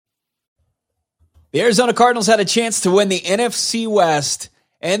The Arizona Cardinals had a chance to win the NFC West,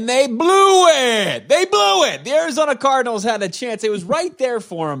 and they blew it. They blew it. The Arizona Cardinals had a chance. It was right there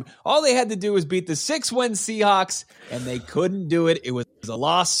for them. All they had to do was beat the 6-win Seahawks, and they couldn't do it. It was a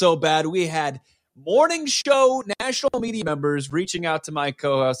loss so bad. We had morning show national media members reaching out to my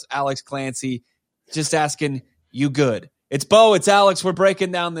co-host, Alex Clancy, just asking, you good? It's Bo, it's Alex. We're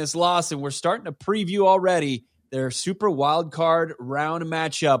breaking down this loss, and we're starting to preview already their super wild card round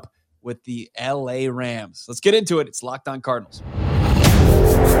matchup with the LA Rams. Let's get into it. It's Locked On Cardinals.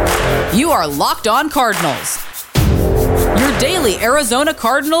 You are Locked On Cardinals, your daily Arizona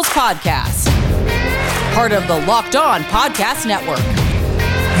Cardinals podcast. Part of the Locked On Podcast Network,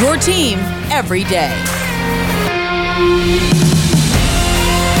 your team every day.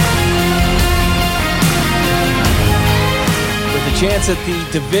 With a chance at the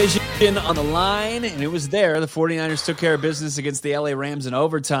division on the line, and it was there. The 49ers took care of business against the LA Rams in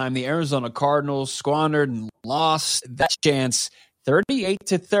overtime. The Arizona Cardinals squandered and lost that chance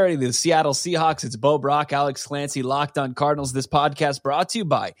 38-30. The Seattle Seahawks. It's Bo Brock, Alex Clancy, Locked On Cardinals. This podcast brought to you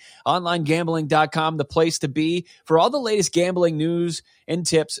by OnlineGambling.com, the place to be for all the latest gambling news and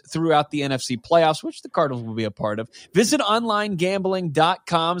tips throughout the NFC playoffs, which the Cardinals will be a part of. Visit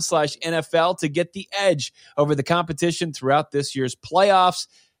OnlineGambling.com/NFL to get the edge over the competition throughout this year's playoffs.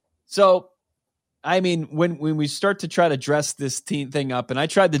 So, I mean, when we start to try to dress this thing up, and I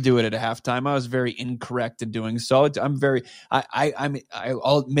tried to do it at a halftime, I was very incorrect in doing so.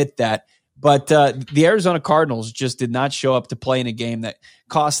 I'll admit that. But the Arizona Cardinals just did not show up to play in a game that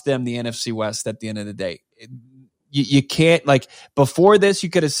cost them the NFC West at the end of the day. You can't, like, before this, you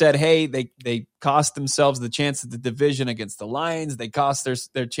could have said, hey, they cost themselves the chance at the division against the Lions. They cost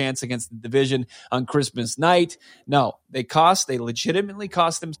their chance against the division on Christmas night. No, they legitimately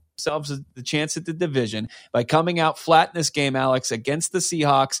cost themselves the chance at the division by coming out flat in this game, Alex, against the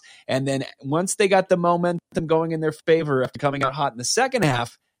Seahawks. And then once they got the momentum going in their favor after coming out hot in the second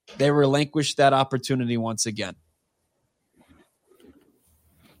half, they relinquished that opportunity once again.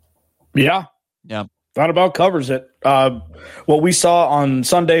 Yeah. That about covers it. What we saw on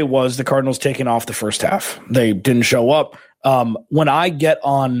Sunday was the Cardinals taking off the first half. They didn't show up. When I get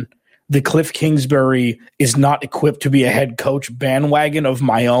on the Cliff Kingsbury is not equipped to be a head coach bandwagon of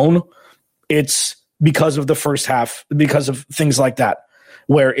my own, it's because of the first half, because of things like that,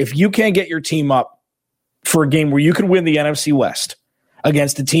 where if you can't get your team up for a game where you could win the NFC West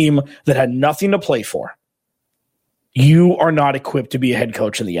against a team that had nothing to play for, you are not equipped to be a head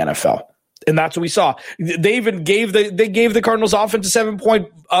coach in the NFL. And that's what we saw. They even gave the Cardinals offense a 7-point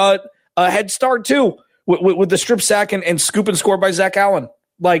head start too, with the strip sack and scoop and score by Zach Allen.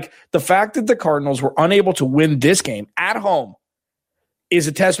 Like, the fact that the Cardinals were unable to win this game at home is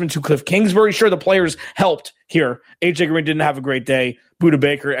a testament to Cliff Kingsbury. Sure, the players helped here. AJ Green didn't have a great day. Budda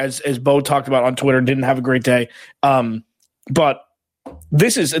Baker, as Bo talked about on Twitter, didn't have a great day. But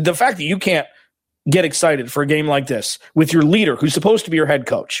this is the fact that you can't get excited for a game like this with your leader, who's supposed to be your head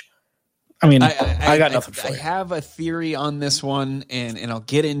coach. I mean, I got nothing for you. I have a theory on this one, and I'll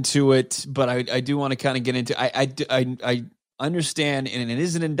get into it, but I do want to kind of get into I understand, and it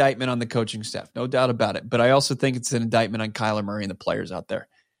is an indictment on the coaching staff, no doubt about it, but I also think it's an indictment on Kyler Murray and the players out there.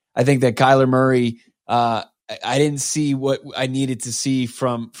 I think that Kyler Murray, I didn't see what I needed to see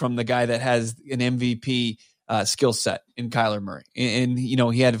from the guy that has an MVP skill set in Kyler Murray. And, you know,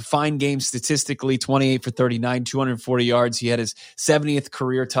 he had a fine game statistically, 28 for 39, 240 yards. He had his 70th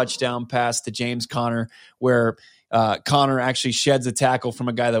career touchdown pass to James Conner, where Conner actually sheds a tackle from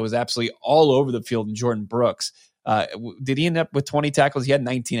a guy that was absolutely all over the field in Jordan Brooks. Did he end up with 20 tackles? He had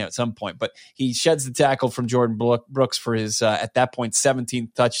 19 at some point, but he sheds the tackle from Jordan Brooks for his, at that point,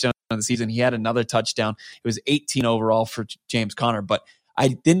 17th touchdown of the season. He had another touchdown. It was 18 overall for James Conner, but I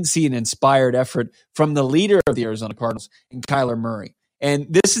didn't see an inspired effort from the leader of the Arizona Cardinals in Kyler Murray. And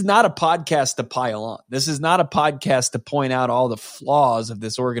this is not a podcast to pile on. This is not a podcast to point out all the flaws of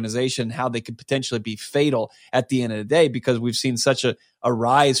this organization, how they could potentially be fatal at the end of the day, because we've seen such a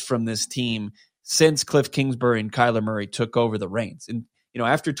rise from this team since Cliff Kingsbury and Kyler Murray took over the reins. And, you know,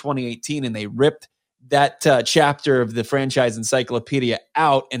 after 2018, and they ripped that chapter of the franchise encyclopedia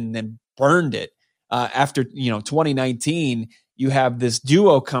out and then burned it. After, 2019, you have this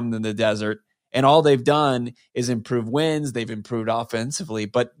duo come to the desert, and all they've done is improve wins. They've improved offensively,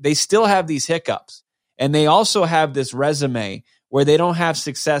 but they still have these hiccups. And they also have this resume where they don't have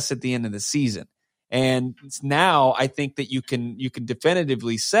success at the end of the season. And now I think that you can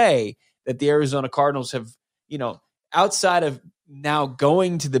definitively say that the Arizona Cardinals have, outside of now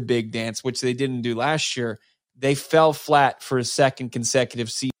going to the big dance, which they didn't do last year, they fell flat for a second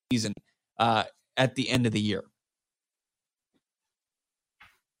consecutive season at the end of the year.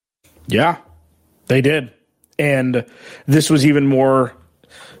 Yeah, They did. And this was even more,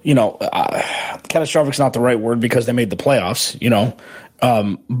 catastrophic is not the right word because they made the playoffs,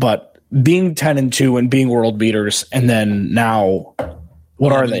 but being 10-2 and being world beaters. And then now,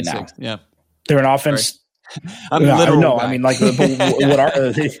 what are they now? Yeah. They're an offense. I'm literal. No, I mean, what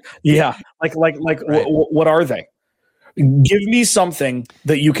are they? Yeah. What are they? Give me something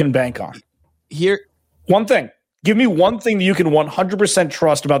that you can bank on. Here, one thing. Give me one thing that you can 100%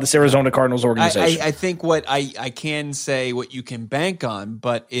 trust about this Arizona Cardinals organization. I think what I can say what you can bank on,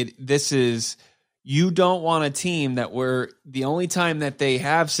 but this is you don't want a team that where the only time that they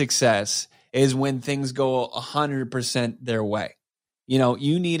have success is when things go 100% their way.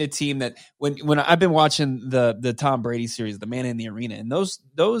 You need a team that when I've been watching the Tom Brady series, The Man in the Arena, and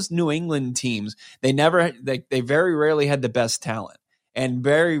those New England teams, they very rarely had the best talent. And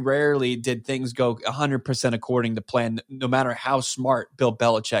very rarely did things go 100% according to plan, no matter how smart Bill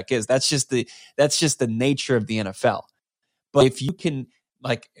Belichick is. That's just the nature of the NFL. But if you can,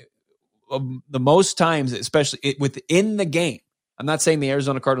 the most times, especially within the game, I'm not saying the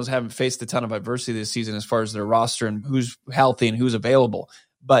Arizona Cardinals haven't faced a ton of adversity this season as far as their roster and who's healthy and who's available.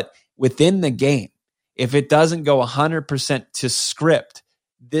 But within the game, if it doesn't go 100% to script,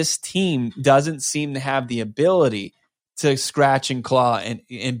 this team doesn't seem to have the ability to scratch and claw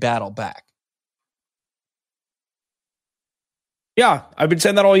and battle back. Yeah, I've been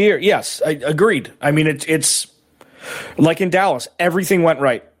saying that all year. Yes, I agreed. I mean, it's like in Dallas, everything went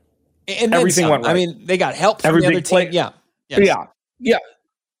right. And everything went right. I mean, they got help from the other team. Yeah. Yes.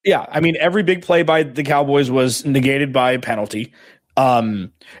 Yeah. I mean, every big play by the Cowboys was negated by a penalty.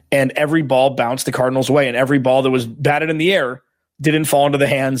 And every ball bounced the Cardinals' way, and every ball that was batted in the air didn't fall into the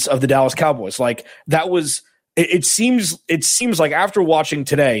hands of the Dallas Cowboys. That was. It seems like after watching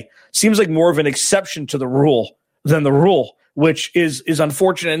today, seems like more of an exception to the rule than the rule, which is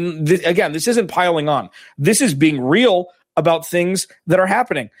unfortunate. And this isn't piling on. This is being real about things that are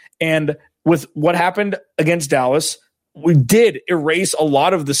happening. And with what happened against Dallas, we did erase a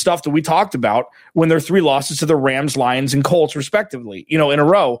lot of the stuff that we talked about when their 3 losses to the Rams, Lions, and Colts, respectively, in a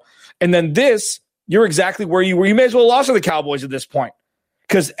row. And then you're exactly where you were. You may as well have lost to the Cowboys at this point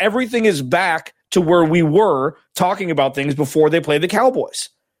because everything is back to where we were talking about things before they played the Cowboys.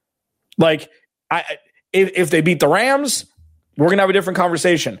 If they beat the Rams, we're going to have a different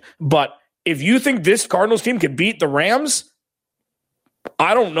conversation. But if you think this Cardinals team could beat the Rams,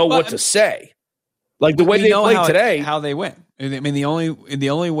 I don't know what to say. The way they played today, how they win. I mean, the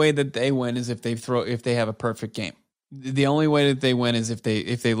only way that they win is if they have a perfect game. The only way that they win is if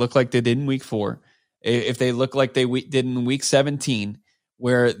they look like they did in week 4, if they look like they did in week 17.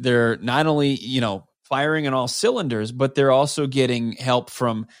 Where they're not only, firing on all cylinders, but they're also getting help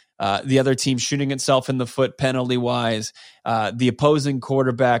from the other team shooting itself in the foot penalty-wise, the opposing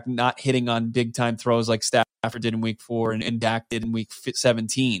quarterback not hitting on big-time throws like Stafford did in week 4 and Dak did in week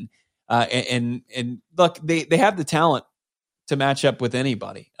 17. And look, they have the talent to match up with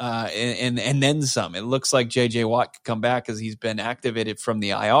anybody, and then some. It looks like J.J. Watt could come back because he's been activated from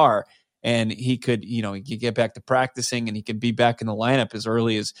the IR. And he could, he could get back to practicing and he could be back in the lineup as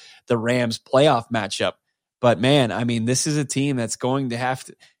early as the Rams playoff matchup. But man, I mean, this is a team that's going to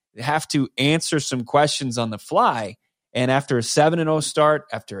have to answer some questions on the fly. And after a 7-0 start,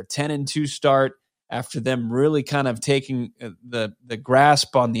 after a 10-2 start, after them really kind of taking the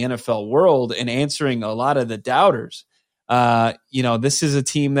grasp on the NFL world and answering a lot of the doubters, this is a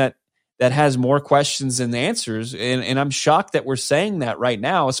team that has more questions than answers. And I'm shocked that we're saying that right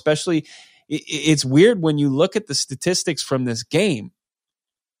now, especially it's weird when you look at the statistics from this game.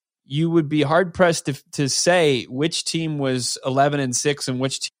 You would be hard pressed to say which team was 11-6 and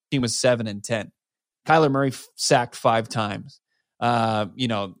which team was 7-10. Kyler Murray sacked 5 times. The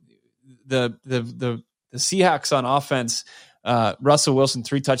Seahawks on offense, Russell Wilson,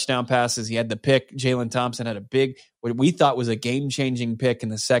 3 touchdown passes. He had the pick. Jalen Thompson had a big, what we thought was a game-changing pick in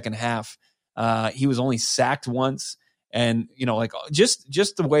the second half. He was only sacked once. And, just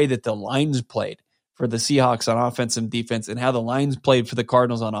the way that the lines played for the Seahawks on offense and defense and how the lines played for the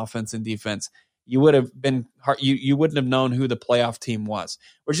Cardinals on offense and defense, you would have been you wouldn't have known who the playoff team was.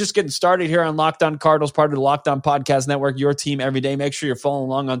 We're just getting started here on Locked On Cardinals, part of the Locked On Podcast Network, your team every day. Make sure you're following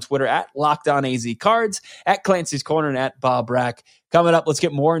along on Twitter at Locked On AZ Cards, at Clancy's Corner, and at Bob Rack. Coming up, let's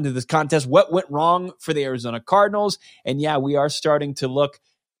get more into this contest. What went wrong for the Arizona Cardinals? And yeah, we are starting to look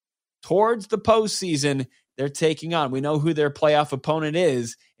towards the postseason. They're taking on. We know who their playoff opponent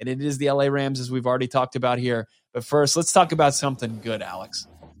is, and it is the LA Rams, as we've already talked about here. But first, let's talk about something good, Alex.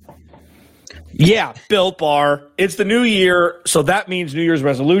 Yeah, Built Bar. It's the new year, so that means New Year's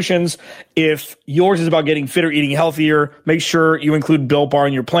resolutions. If yours is about getting fit or eating healthier, make sure you include Built Bar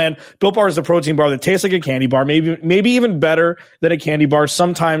in your plan. Built Bar is a protein bar that tastes like a candy bar, maybe even better than a candy bar.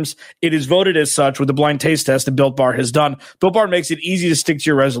 Sometimes it is voted as such with the blind taste test that Built Bar has done. Built Bar makes it easy to stick to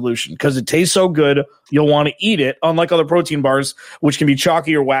your resolution because it tastes so good, you'll want to eat it, unlike other protein bars, which can be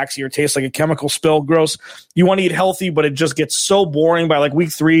chalky or waxy or taste like a chemical spill. Gross. You want to eat healthy, but it just gets so boring by like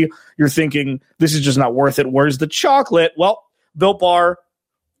week 3, you're thinking, this is just not worth it. Where's the chocolate? Well, Built Bar,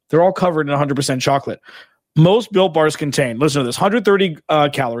 they're all covered in 100% chocolate. Most Built Bars contain, listen to this, 130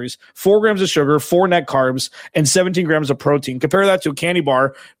 calories, 4 grams of sugar, 4 net carbs, and 17 grams of protein. Compare that to a candy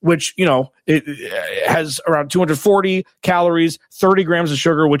bar, which, it has around 240 calories, 30 grams of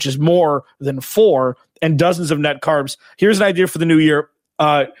sugar, which is more than 4, and dozens of net carbs. Here's an idea for the new year.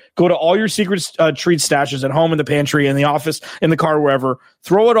 Go to all your secret treat stashes at home, in the pantry, in the office, in the car, wherever.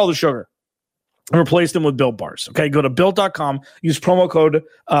 Throw out all the sugar and replace them with Built Bars. Okay, go to Built.com. Use promo code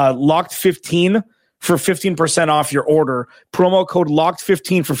LOCKED15 for 15% off your order. Promo code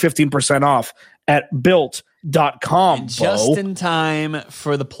LOCKED15 for 15% off at Built.com. Just in time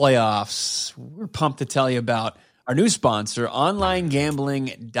for the playoffs, we're pumped to tell you about our new sponsor,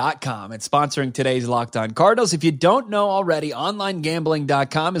 OnlineGambling.com. It's sponsoring today's Locked On Cardinals. If you don't know already,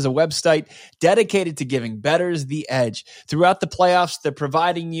 OnlineGambling.com is a website dedicated to giving bettors the edge. Throughout the playoffs, they're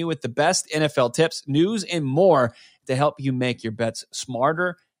providing you with the best NFL tips, news, and more to help you make your bets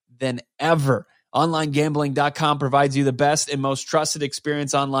smarter than ever. OnlineGambling.com provides you the best and most trusted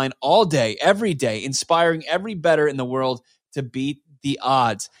experience online all day, every day, inspiring every bettor in the world to beat the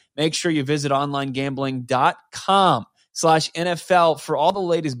odds. Make sure you visit onlinegambling.com/NFL for all the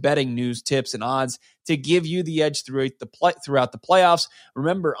latest betting news, tips, and odds to give you the edge throughout the playoffs.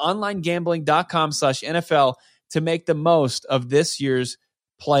 Remember, onlinegambling.com/NFL to make the most of this year's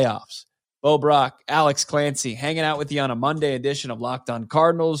playoffs. Bo Brock, Alex Clancy, hanging out with you on a Monday edition of Locked On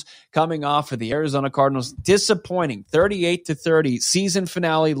Cardinals, coming off of the Arizona Cardinals' disappointing 38-30 season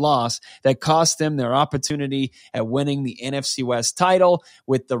finale loss that cost them their opportunity at winning the NFC West title,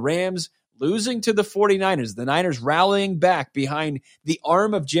 with the Rams losing to the 49ers. The Niners rallying back behind the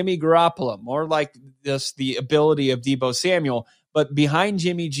arm of Jimmy Garoppolo, more like just the ability of Deebo Samuel, but behind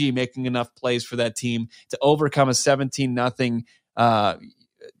Jimmy G, making enough plays for that team to overcome a 17-0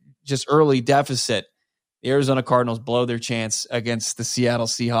 just early deficit. The Arizona Cardinals blow their chance against the Seattle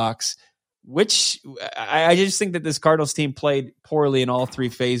Seahawks, which I just think that this Cardinals team played poorly in all 3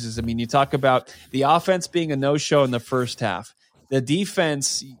 phases. I mean, you talk about the offense being a no-show in the first half, the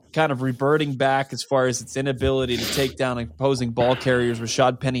defense kind of reverting back as far as its inability to take down opposing ball carriers.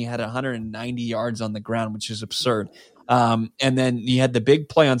 Rashad Penny had 190 yards on the ground, which is absurd. And then you had the big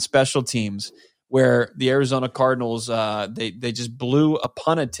play on special teams, where the Arizona Cardinals, they just blew a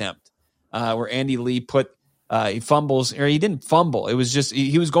punt attempt where Andy Lee he fumbles, or he didn't fumble. It was just,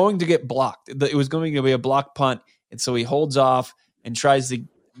 he was going to get blocked. It was going to be a block punt. And so he holds off and tries to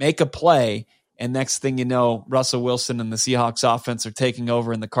make a play. And next thing you know, Russell Wilson and the Seahawks offense are taking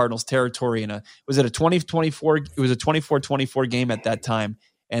over in the Cardinals territory. Was it a 20-24? It was a 24-24 game at that time.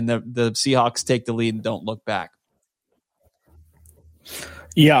 And the Seahawks take the lead and don't look back.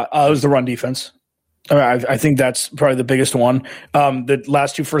 Yeah, it was the run defense. I think that's probably the biggest one. The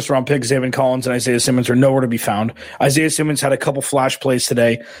last 2 first-round picks, Zaven Collins and Isaiah Simmons, are nowhere to be found. Isaiah Simmons had a couple flash plays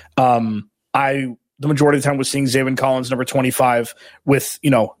today. The majority of the time was seeing Zaven Collins, number 25, with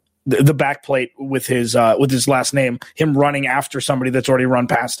the back plate with his last name, him running after somebody that's already run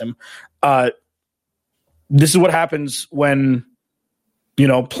past him. This is what happens when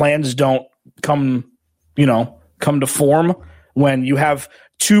plans don't come to form. When you have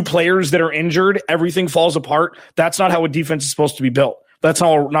 2 players that are injured, everything falls apart. That's not how a defense is supposed to be built. That's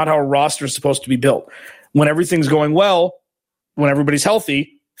not how a roster is supposed to be built. When everything's going well, when everybody's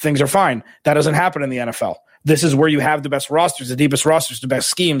healthy, things are fine. That doesn't happen in the NFL. This is where you have the best rosters, the deepest rosters, the best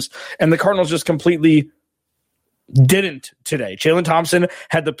schemes. And the Cardinals just completely didn't today. Jalen Thompson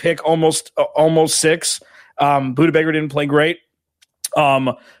had the pick almost 6. Budda Baker didn't play great.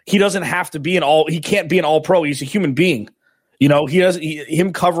 He doesn't have to be he can't be an all-pro. He's a human being.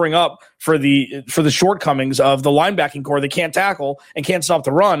 Him covering up for the shortcomings of the linebacking core. They can't tackle and can't stop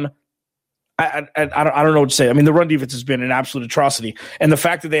the run. I don't know what to say. I mean, the run defense has been an absolute atrocity. And the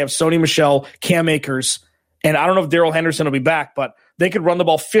fact that they have Sony Michel, Cam Akers, and I don't know if Darrell Henderson will be back, but they could run the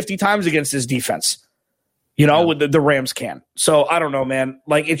ball 50 times against his defense. The Rams can. So I don't know, man.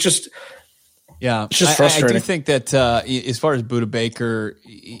 Like, it's just frustrating. I do think that as far as Budda Baker,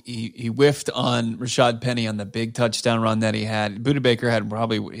 he whiffed on Rashad Penny on the big touchdown run that he had. Budda Baker had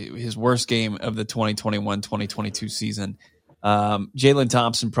probably his worst game of the 2021-2022 season. Jalen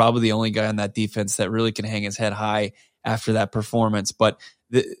Thompson, probably the only guy on that defense that really can hang his head high after that performance. But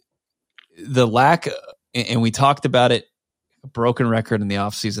the lack, and we talked about it, a broken record in the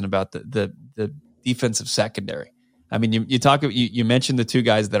offseason about the defensive secondary. I mean, you mentioned the two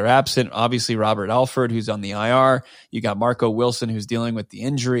guys that are absent. Obviously, Robert Alford, who's on the IR. You got Marco Wilson, who's dealing with the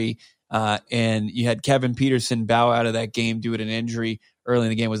injury. And you had Kevin Peterson bow out of that game due to an injury early in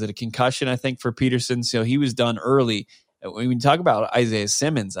the game. Was it a concussion, I think, for Peterson? So he was done early. When we talk about Isaiah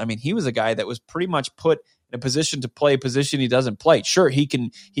Simmons, I mean, he was a guy that was pretty much put in a position to play a position he doesn't play. Sure, he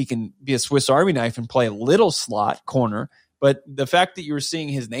can be a Swiss Army knife and play a little slot corner, but the fact that you were seeing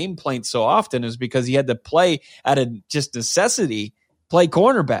his nameplate so often is because he had to play out of just necessity, play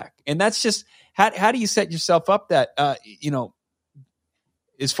cornerback. And that's just, how do you set yourself up that,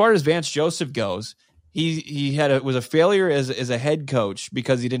 as far as Vance Joseph goes, he was a failure as a head coach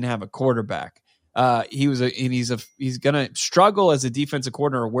because he didn't have a quarterback. He's going to struggle as a defensive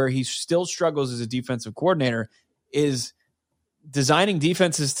coordinator. Where he still struggles as a defensive coordinator is designing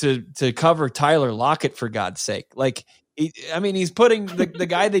defenses to cover Tyler Lockett, for God's sake. Like, he's putting the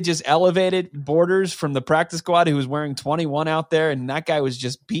guy they just elevated, Borders, from the practice squad, who was wearing 21 out there, and that guy was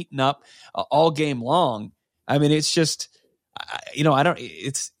just beaten up all game long. I mean, it's just,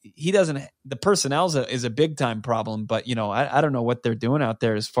 the personnel is a big time problem, but I don't know what they're doing out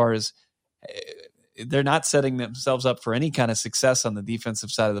there as far as they're not setting themselves up for any kind of success on the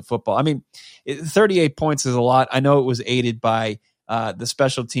defensive side of the football. I mean, 38 points is a lot. I know it was aided by the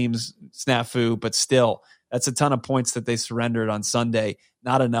special teams snafu, but still, that's a ton of points that they surrendered on Sunday.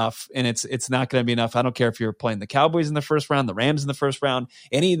 Not enough, and it's not going to be enough. I don't care if you're playing the Cowboys in the first round, the Rams in the first round,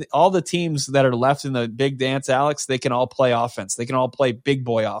 all the teams that are left in the big dance, Alex, they can all play offense. They can all play big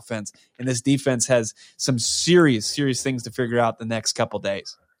boy offense, and this defense has some serious things to figure out the next couple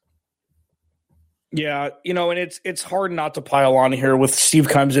days. Yeah, and it's hard not to pile on here with Steve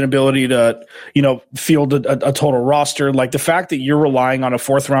Keim's inability to, field a total roster. Like the fact that you're relying on a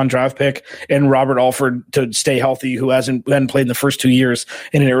 4th-round draft pick and Robert Alford to stay healthy, who hadn't played in the first 2 years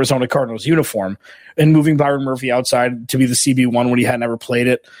in an Arizona Cardinals uniform, and moving Byron Murphy outside to be the CB1 when he had never played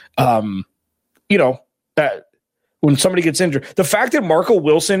it. That when somebody gets injured, the fact that Marco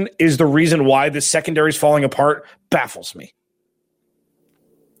Wilson is the reason why the secondary is falling apart baffles me.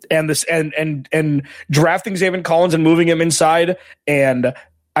 And this and drafting Zaven Collins and moving him inside, and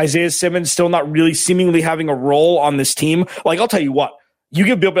Isaiah Simmons still not really seemingly having a role on this team. Like, I'll tell you what, you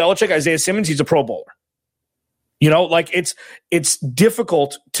give Bill Belichick Isaiah Simmons, he's a Pro Bowler. It's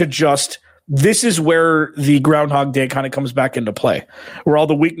difficult to just. This is where the Groundhog Day kind of comes back into play, where all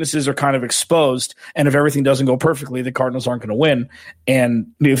the weaknesses are kind of exposed, and if everything doesn't go perfectly, the Cardinals aren't going to win.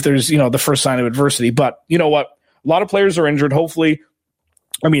 And if there's the first sign of adversity, but you know what, a lot of players are injured. Hopefully.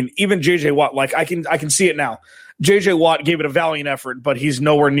 I mean, even J.J. Watt, like I can see it now. J.J. Watt gave it a valiant effort, but he's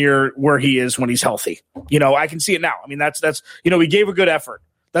nowhere near where he is when he's healthy. I can see it now. I mean, that's he gave a good effort.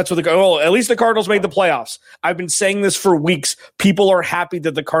 That's what at least the Cardinals made the playoffs. I've been saying this for weeks. People are happy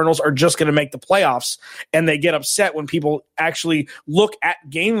that the Cardinals are just going to make the playoffs, and they get upset when people actually look at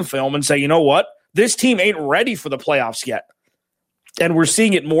game film and say, you know what? This team ain't ready for the playoffs yet. And we're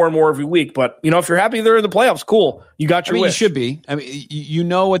seeing it more and more every week. But, if you're happy they're in the playoffs, cool. You got your wish. You should be. I mean,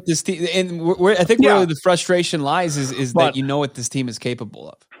 what this team – and I think where the frustration lies is that what this team is capable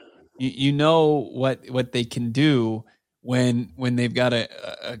of. You know what they can do when they've got a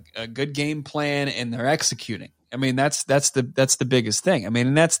good game plan and they're executing. I mean, that's the biggest thing. I mean,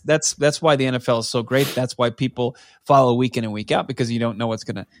 and that's why the NFL is so great. That's why people follow week in and week out, because you don't know what's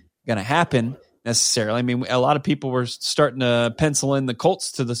gonna happen necessarily. I mean, a lot of people were starting to pencil in the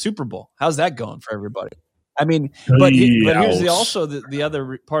Colts to the Super Bowl. How's that going for everybody? I mean, but here's the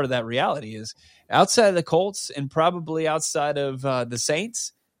other part of that reality is outside of the Colts and probably outside of the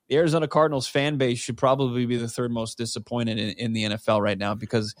Saints, the Arizona Cardinals fan base should probably be the third most disappointed in the NFL right now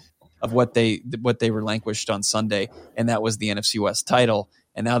because of what they relinquished on Sunday, and that was the NFC West title.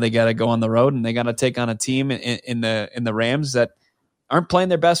 And now they got to go on the road and they got to take on a team in the Rams that aren't playing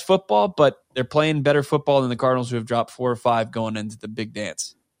their best football, but they're playing better football than the Cardinals, who have dropped 4 or 5 going into the big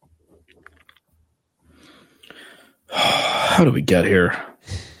dance. How do we get here?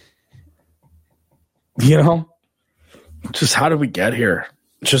 Just how did we get here?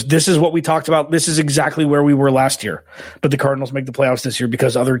 Just this is what we talked about. This is exactly where we were last year. But the Cardinals make the playoffs this year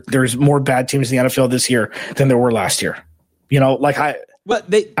because there's more bad teams in the NFL this year than there were last year. I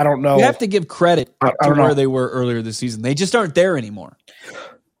don't know. You have to give credit to where they were earlier this season. They just aren't there anymore.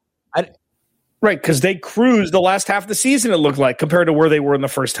 Right, because they cruised the last half of the season, it looked like, compared to where they were in the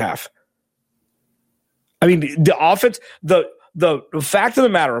first half. I mean, the offense, the fact of the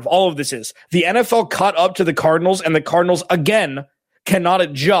matter of all of this is the NFL caught up to the Cardinals, and the Cardinals, again, cannot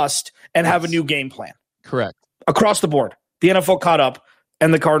adjust and have a new game plan. Correct. Across the board. The NFL caught up.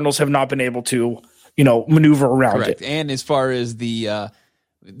 and the Cardinals have not been able to, maneuver around it. And as far as the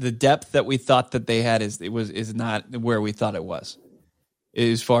depth that we thought that they had is not where we thought it was.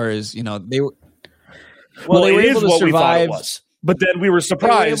 As far as they were, they were able to survive. But then we were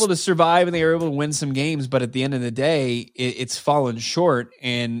surprised. They were able to survive and they were able to win some games. But at the end of the day, it's fallen short.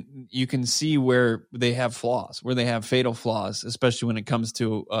 And you can see where they have flaws, where they have fatal flaws, especially when it comes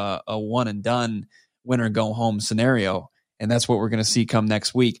to a one and done win or go home scenario. And that's what we're going to see come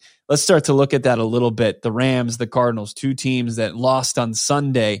next week. Let's start to look at that a little bit. The Rams, the Cardinals, two teams that lost on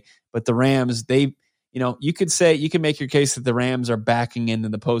Sunday. But the Rams, you can make your case that the Rams are backing into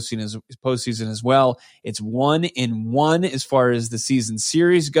the postseason as well. It's 1-1 as far as the season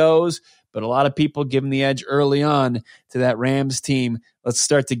series goes, but a lot of people give them the edge early on to that Rams team. Let's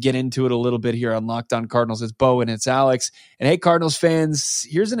start to get into it a little bit here on Locked On Cardinals. It's Bo and it's Alex. And hey, Cardinals fans,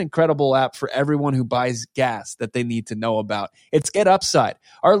 here's an incredible app for everyone who buys gas that they need to know about. It's Get Upside.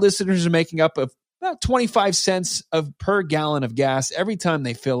 Our listeners are making up about 25 cents per gallon of gas every time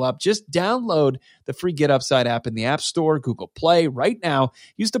they fill up. Just download the free Get Upside app in the App Store, Google Play right now.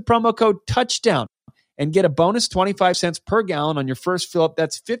 Use the promo code TOUCHDOWN and get a bonus 25 cents per gallon on your first fill up.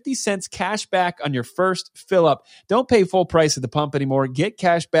 That's 50 cents cash back on your first fill up. Don't pay full price at the pump anymore. Get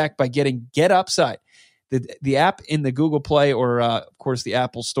cash back by getting Get Upside. The app in the Google Play or, of course, the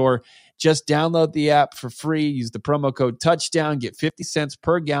Apple Store. Just download the app for free. Use the promo code TOUCHDOWN. Get 50 cents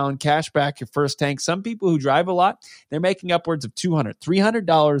per gallon cash back your first tank. Some people who drive a lot, they're making upwards of $200,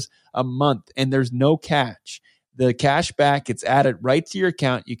 $300 a month, and there's no catch. The cash back gets added right to your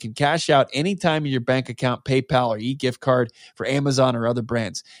account. You can cash out anytime in your bank account, PayPal, or e-gift card for Amazon or other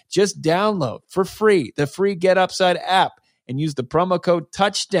brands. Just download for free the free Get Upside app and use the promo code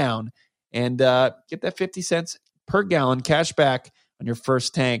TOUCHDOWN and get that 50 cents per gallon cash back on your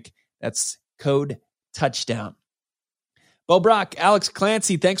first tank. That's code TOUCHDOWN. Bo Brock, Alex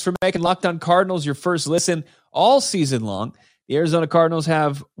Clancy, thanks for making Locked On Cardinals your first listen all season long. The Arizona Cardinals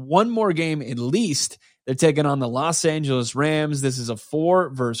have one more game at least. They're taking on the Los Angeles Rams. This is a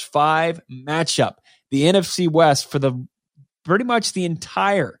 4-5 matchup. The NFC West for pretty much the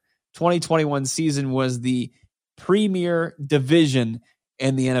entire 2021 season was the premier division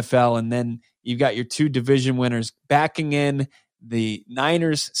in the NFL. And then you've got your two division winners backing in. The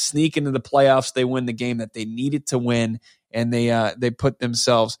Niners sneak into the playoffs. They win the game that they needed to win, and they put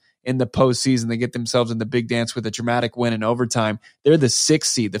themselves in the postseason. They get themselves in the big dance with a dramatic win in overtime. They're the 6th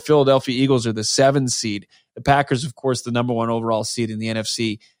seed. The Philadelphia Eagles are the 7th seed. The Packers, of course, the number 1 overall seed in the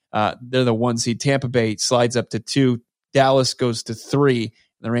NFC. They're the 1 seed. Tampa Bay slides up to 2. Dallas goes to 3. And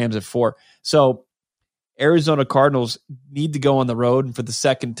the Rams at 4. So Arizona Cardinals need to go on the road, and for the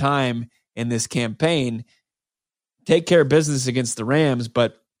second time in this campaign, take care of business against the Rams,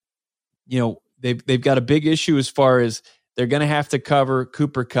 but they've got a big issue as far as they're going to have to cover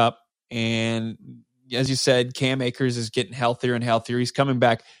Cooper Kupp, and as you said, Cam Akers is getting healthier and healthier. He's coming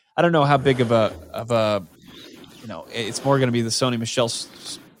back. I don't know how big of a it's more going to be the Sony Michel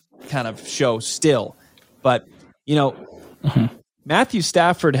kind of show still, but Matthew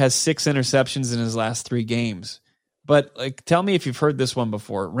Stafford has 6 interceptions in his last 3 games. But tell me if you've heard this one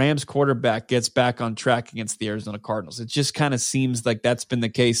before. Rams quarterback gets back on track against the Arizona Cardinals. It just kind of seems like that's been the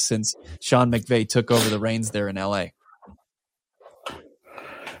case since Sean McVay took over the reins there in LA.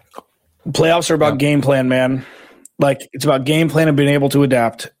 Playoffs are about game plan, man. It's about game plan and being able to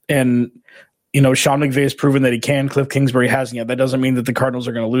adapt. And, Sean McVay has proven that he can. Cliff Kingsbury hasn't yet. That doesn't mean that the Cardinals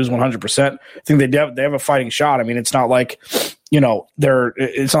are going to lose 100%. I think they have a fighting shot. I mean, it's not like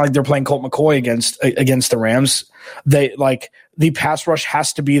it's not like they're playing Colt McCoy against the Rams. The pass rush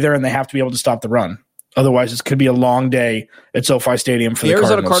has to be there, and they have to be able to stop the run. Otherwise, it could be a long day at SoFi Stadium for the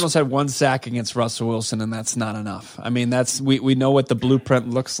Arizona Cardinals had 1 sack against Russell Wilson, and that's not enough. I mean, we know what the blueprint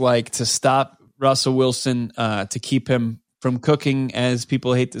looks like to stop Russell Wilson, to keep him from cooking, as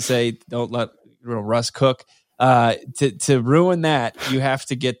people hate to say. Don't let Russ cook. To ruin that, you have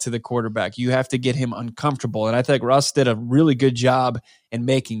to get to the quarterback. You have to get him uncomfortable. And I think Russ did a really good job in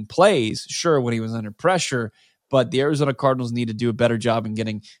making plays, sure, when he was under pressure, but the Arizona Cardinals need to do a better job in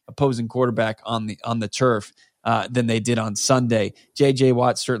getting opposing quarterback on the turf than they did on Sunday. J.J.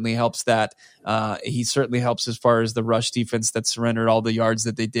 Watt certainly helps that. He certainly helps as far as the rush defense that surrendered all the yards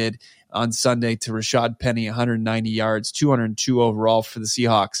that they did on Sunday to Rashad Penny, 190 yards, 202 overall for the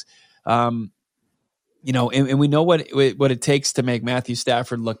Seahawks. And we know what it takes to make Matthew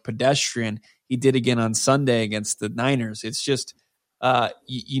Stafford look pedestrian. He did again on Sunday against the Niners. It's just,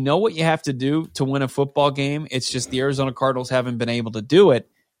 you know what you have to do to win a football game. It's just the Arizona Cardinals haven't been able to do it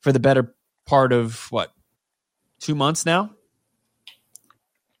for the better part of 2 months now.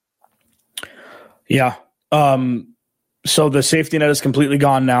 Yeah. So the safety net is completely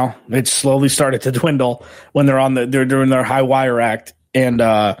gone now. It's slowly started to dwindle when they're doing their high wire act, and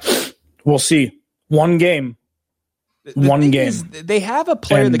we'll see. One game. They have a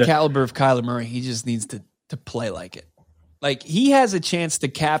player the caliber of Kyler Murray. He just needs to play like it. Like, he has a chance to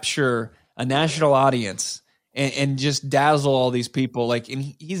capture a national audience and just dazzle all these people. Like, and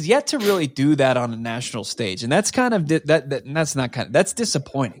he's yet to really do that on a national stage. And that's kind of that's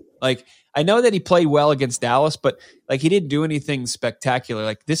disappointing. Like, I know that he played well against Dallas, but like, he didn't do anything spectacular.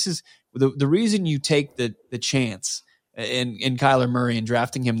 Like, this is the reason you take the chance in Kyler Murray and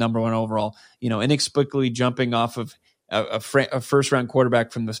drafting him number 1 overall, inexplicably jumping off of a first round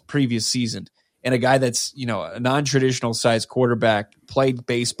quarterback from the previous season, and a guy that's, a non-traditional size quarterback, played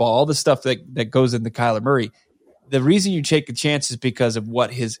baseball, all the stuff that goes into Kyler Murray. The reason you take a chance is because of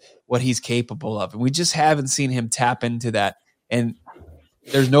what he's capable of. And we just haven't seen him tap into that. And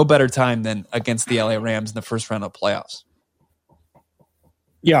there's no better time than against the LA Rams in the first round of playoffs.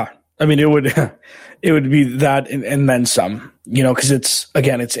 Yeah. I mean, it would be that and then some, because it's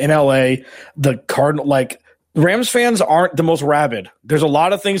in LA. The Cardinal, like, Rams fans aren't the most rabid. There's a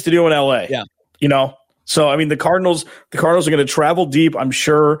lot of things to do in LA. Yeah. So I mean, the Cardinals are going to travel deep. I'm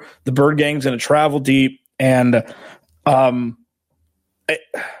sure the Bird Gang's going to travel deep, and it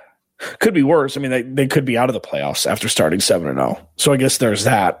could be worse. I mean, they could be out of the playoffs after starting 7-0. So I guess there's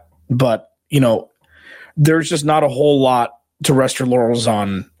that. But there's just not a whole lot to rest your laurels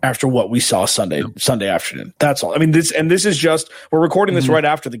on after what we saw Sunday afternoon. That's all. I mean, this is just, we're recording this right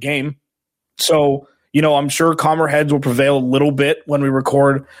after the game, so. I'm sure calmer heads will prevail a little bit when we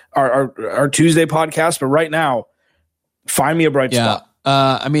record our Tuesday podcast, but right now, find me a bright spot.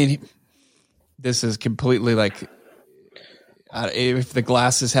 I mean, this is completely like, if the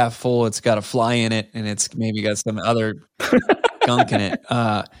glass is half full, it's got a fly in it, and it's maybe got some other gunk in it.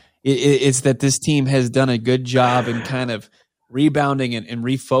 It's that this team has done a good job in kind of rebounding and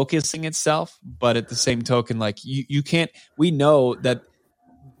refocusing itself, but at the same token, like, you can't. We know that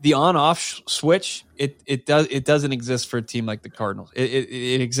the on-off switch, it doesn't exist for a team like the Cardinals.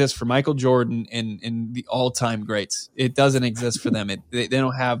 It exists for Michael Jordan and the all-time greats. It doesn't exist for them. They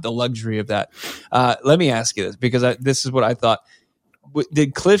don't have the luxury of that. Let me ask you this, because this is what I thought.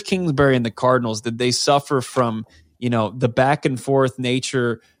 Did Cliff Kingsbury and the Cardinals, did they suffer from the back and forth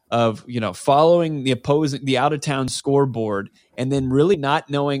nature of following the out-of-town scoreboard, and then really not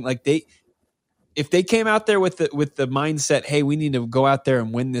knowing, like, if they came out there with the mindset, hey, we need to go out there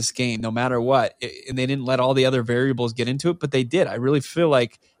and win this game no matter what, and they didn't let all the other variables get into it, but they did. I really feel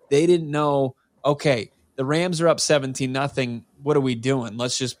like they didn't know, okay, the Rams are up 17-0. What are we doing?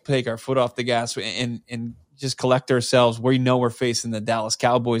 Let's just take our foot off the gas and just collect ourselves. We know we're facing the Dallas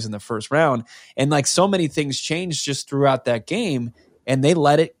Cowboys in the first round. And like, so many things changed just throughout that game, and they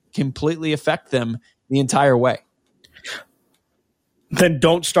let it completely affect them the entire way. Then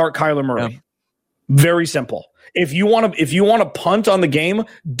don't start Kyler Murray. Yeah. Very simple. If you want to punt on the game,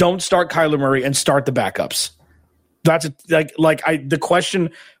 don't start Kyler Murray and start the backups. That's the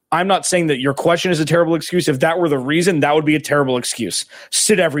question. I'm not saying that your question is a terrible excuse. If that were the reason, that would be a terrible excuse.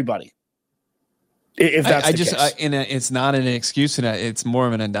 Sit everybody. If that's the case. It's not an excuse, and it's more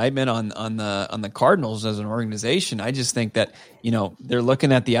of an indictment on the Cardinals as an organization. I just think that they're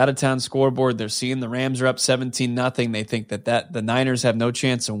looking at the out of town scoreboard. They're seeing the Rams are up 17-0. They think that the Niners have no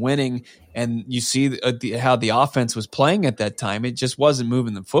chance of winning, and you see how the offense was playing at that time. It just wasn't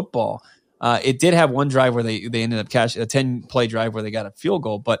moving the football. It did have one drive where they ended up cashing a 10-play drive where they got a field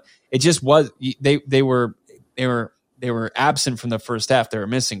goal, but it just was they were absent from the first half. They were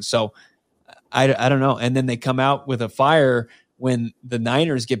missing. So I don't know. And then they come out with a fire when the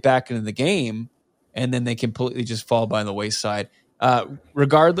Niners get back into the game, and then they completely just fall by the wayside.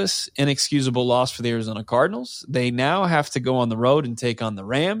 Regardless, inexcusable loss for the Arizona Cardinals. They now have to go on the road and take on the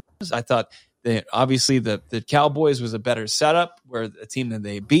Rams. I thought that obviously the Cowboys was a better setup, where a team that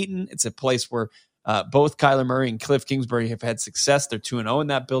they've beaten. It's a place where both Kyler Murray and Cliff Kingsbury have had success. They're 2-0 in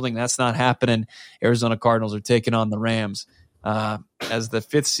that building. That's not happening. Arizona Cardinals are taking on the Rams as the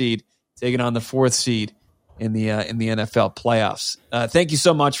 5th seed, taking on the 4th seed in the NFL playoffs. Thank you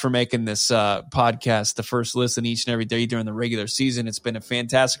so much for making this podcast the first listen each and every day during the regular season. It's been a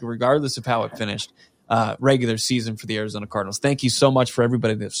fantastic, regardless of how it finished, regular season for the Arizona Cardinals. Thank you so much for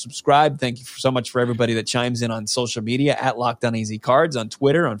everybody that subscribed. Thank you so much for everybody that chimes in on social media at Locked On AZ Cards, on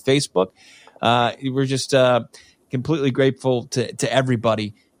Twitter, on Facebook. We're just completely grateful to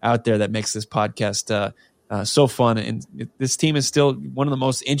everybody out there that makes this podcast so fun. And this team is still one of the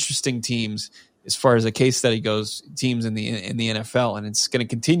most interesting teams as far as a case study goes, teams in the NFL, and it's going to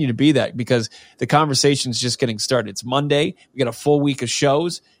continue to be that because the conversation is just getting started. It's Monday. We got a full week of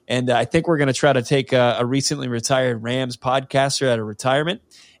shows, and I think we're going to try to take a recently retired Rams podcaster out of retirement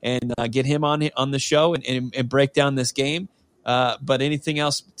and get him on the show and break down this game. But anything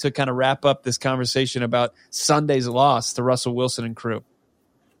else to kind of wrap up this conversation about Sunday's loss to Russell Wilson and crew?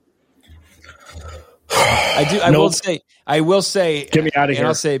 I will say, get me out of here.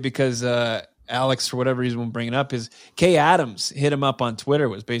 I'll say because Alex, for whatever reason, won't bring it up. Is Kay Adams hit him up on Twitter?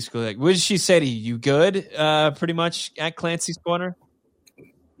 Was basically like, "What did she say to you? You good?" Pretty much at Clancy's corner.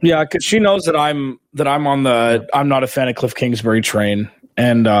 Yeah, because she knows that I'm not a fan of Cliff Kingsbury train,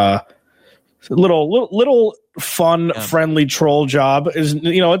 and little fun, friendly troll job is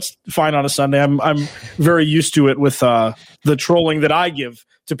it's fine on a Sunday. I'm very used to it with the trolling that I give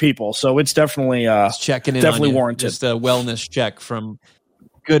to people, so it's definitely checking in, definitely on warranted. Just a wellness check from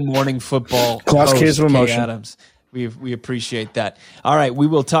Good Morning Football class case of emotion. Kay Adams. We appreciate that. All right, we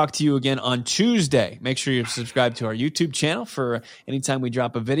will talk to you again on Tuesday. Make sure you're subscribed to our YouTube channel for anytime we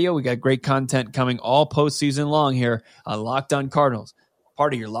drop a video. We got great content coming all postseason long here on Locked On Cardinals,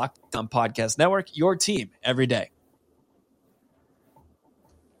 part of your Locked On Podcast Network, your team every day.